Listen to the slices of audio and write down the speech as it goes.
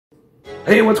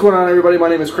Hey, what's going on everybody? My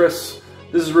name is Chris.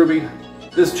 This is Ruby.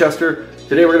 This is Chester.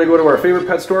 Today we're going to go to our favorite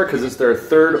pet store because it's their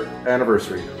 3rd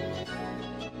anniversary.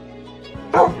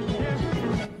 What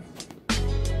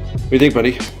do you think,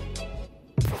 buddy?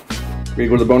 Ready to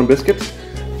go to the Bone Biscuit?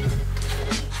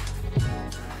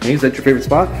 Hey, is that your favorite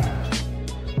spot?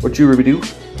 What you, Ruby, do?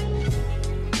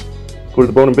 Go to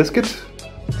the Bone Biscuit?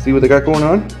 See what they got going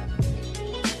on?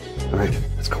 Alright,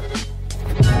 let's go.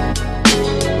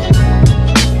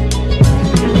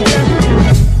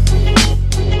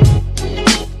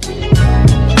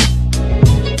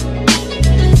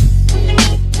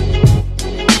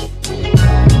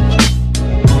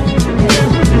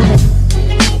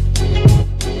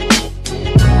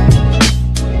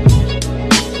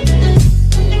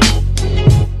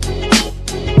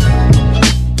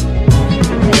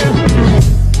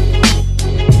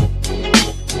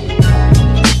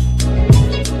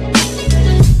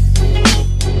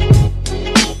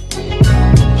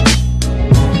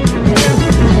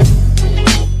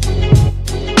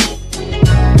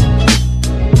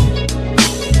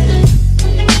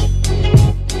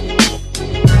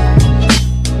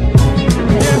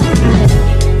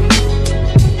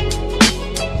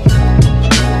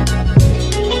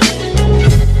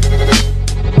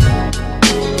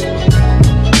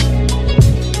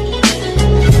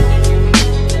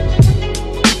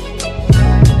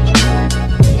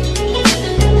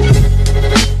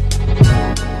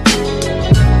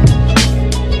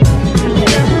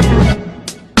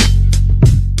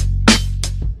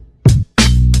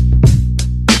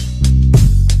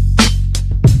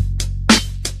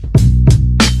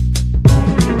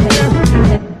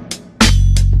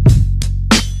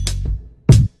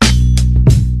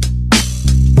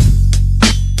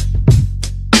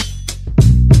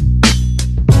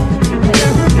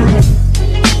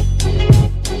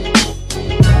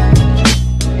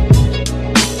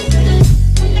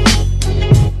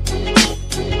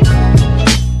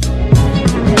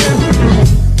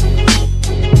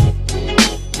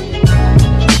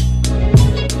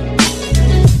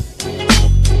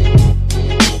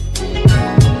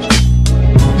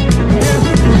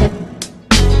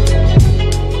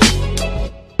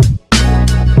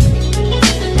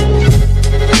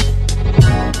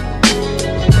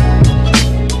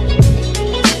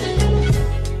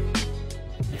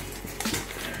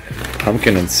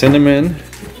 Pumpkin and cinnamon,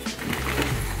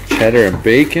 cheddar and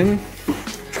bacon.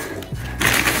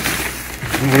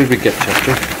 What did we get,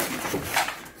 Chester?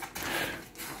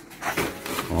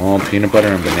 Oh, peanut butter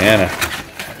and banana.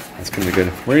 That's gonna be good.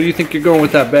 Where do you think you're going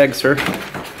with that bag, sir?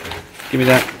 Give me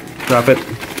that. Drop it.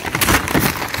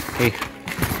 Hey.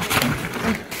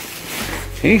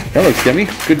 Hey, that looks yummy.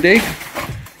 Good day?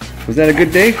 Was that a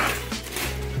good day?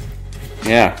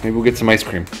 Yeah, maybe we'll get some ice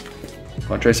cream.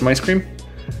 Want to try some ice cream?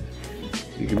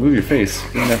 You can move your face.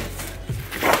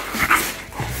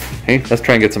 Hey, let's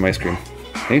try and get some ice cream.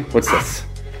 Hey, what's this?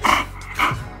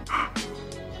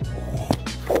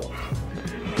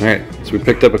 Alright, so we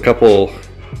picked up a couple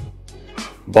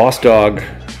Boss Dog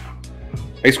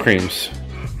ice creams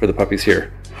for the puppies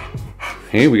here.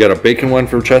 Hey, we got a bacon one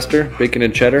for Chester. Bacon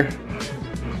and cheddar.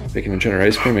 Bacon and cheddar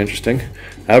ice cream, interesting.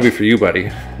 That'll be for you, buddy.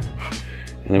 And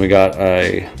then we got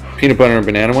a peanut butter and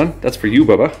banana one. That's for you,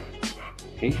 Bubba.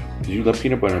 Hey, because you love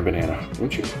peanut butter and banana,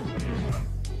 don't you?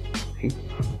 Hey.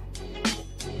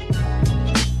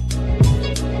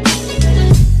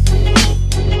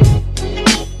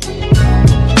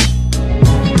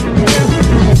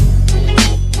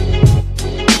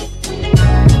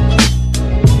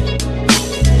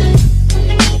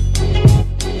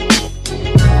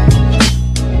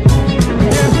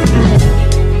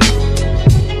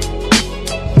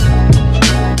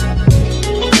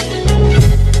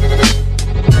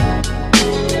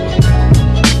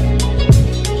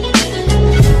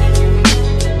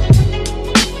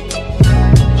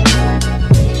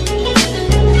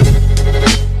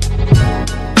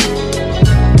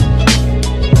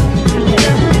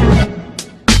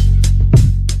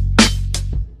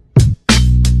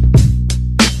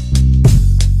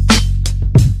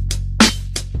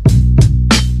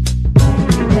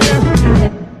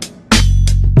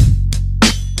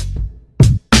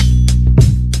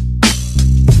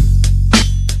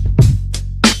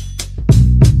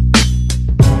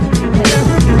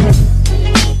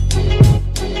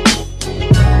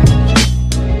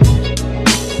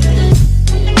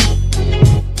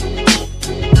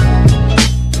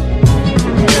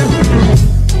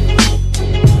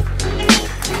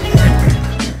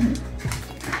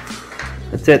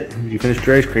 That's it. You finished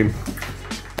your ice cream.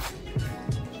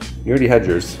 You already had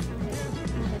yours.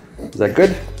 Is that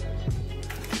good?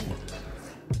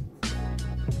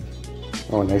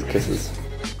 Oh, nice kisses.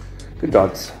 Good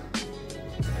dogs.